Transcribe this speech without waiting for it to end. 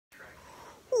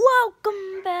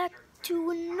Welcome back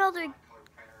to another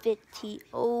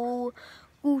video,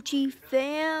 Gucci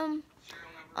fam.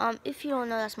 If you don't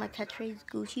know, that's my catchphrase,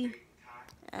 Gucci,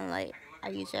 and like I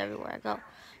use it everywhere I go.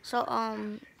 So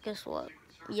guess what?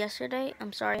 Yesterday,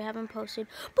 I'm sorry I haven't posted,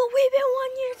 but we've been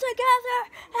 1 year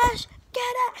together. Ash, get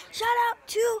it. Shout out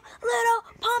to Little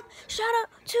Pump. Shout out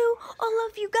to all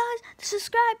of you guys to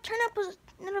subscribe, turn up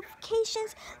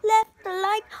notifications, left a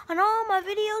like on all my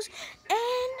videos,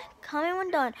 and comment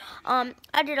when done.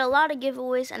 I did a lot of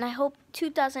giveaways, and I hope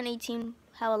 2018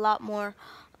 have a lot more.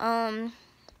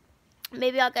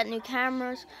 Maybe I'll get new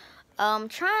cameras. Trying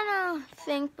to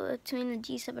think between the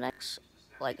G7X.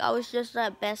 Like, I was just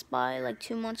at Best Buy like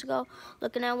 2 months ago,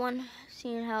 looking at one,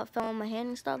 seeing how it fell on my hand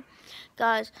and stuff.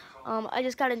 Guys, I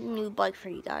just got a new bike for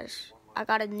you guys. I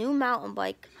got a new mountain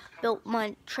bike, built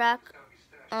my track,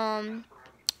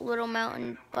 little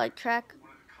mountain bike track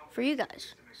for you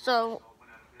guys. So,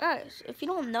 guys, if you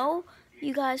don't know,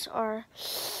 you guys are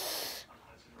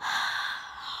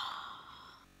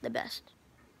the best.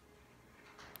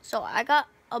 So, I got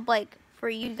a bike for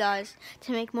you guys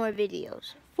to make more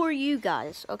videos for you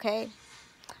guys, okay?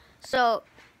 So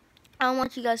I don't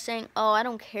want you guys saying, oh, I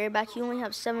don't care about you, only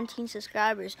have 17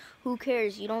 subscribers. Who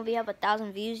cares? You don't even have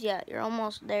 1,000 views yet. You're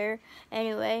almost there.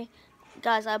 Anyway,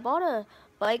 guys, I bought a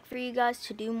bike for you guys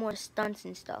to do more stunts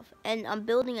and stuff, and I'm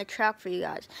building a track for you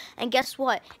guys. And guess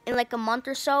what? In like a month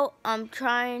or so, I'm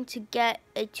trying to get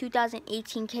a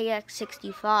 2018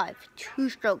 KX65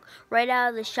 two-stroke right out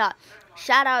of the shop.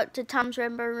 Shout out to Tom's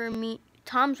River Marine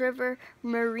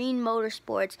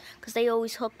Motorsports, because they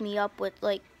always hook me up with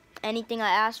like anything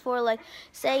I ask for. Like,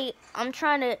 say I'm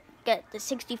trying to get the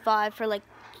 65 for like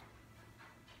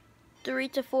 3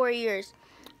 to 4 years,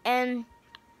 and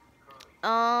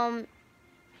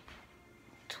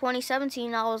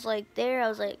 2017 I was like,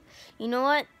 you know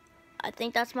what, I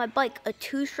think that's my bike, a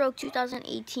two-stroke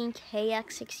 2018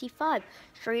 KX65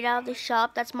 straight out of the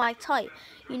shop. That's my type,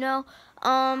 you know.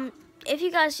 If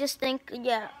you guys just think,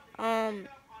 yeah,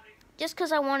 just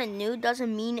because I want it new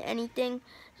doesn't mean anything.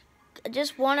 I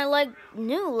just want it like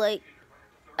new. Like,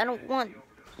 I don't want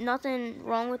nothing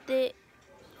wrong with it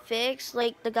fixed.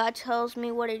 Like, the guy tells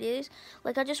me what it is.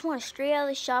 Like, I just want it straight out of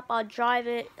the shop. I'll drive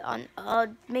it on.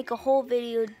 Make a whole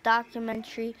video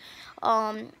documentary,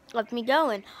 of me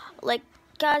going. Like,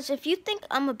 guys, if you think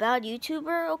I'm a bad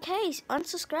YouTuber, okay,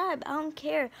 unsubscribe. I don't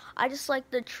care. I just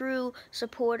like the true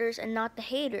supporters and not the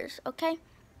haters, okay?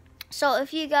 So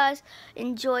if you guys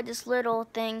enjoyed this little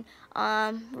thing,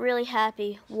 really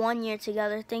happy 1 year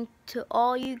together. Thank to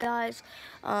all you guys.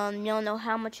 You'll know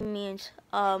how much it means.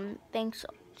 Thanks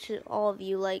to all of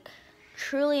you. Like,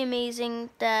 truly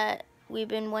amazing that we've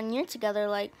been 1 year together.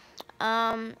 Like,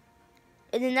 in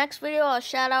the next video, I'll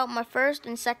shout out my first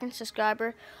and second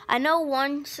subscriber. I know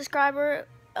one subscriber.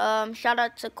 Shout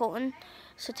out to Colton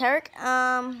Soteric.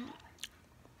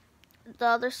 The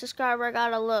other subscriber, I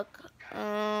gotta look.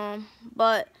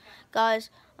 But guys,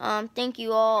 thank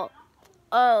you all.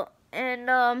 Oh, and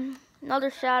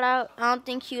another shout out. I don't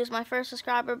think she was my first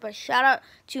subscriber, but shout out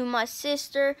to my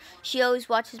sister. She always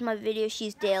watches my videos.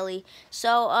 She's daily.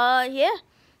 So yeah.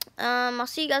 I'll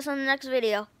see you guys on the next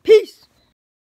video. Peace.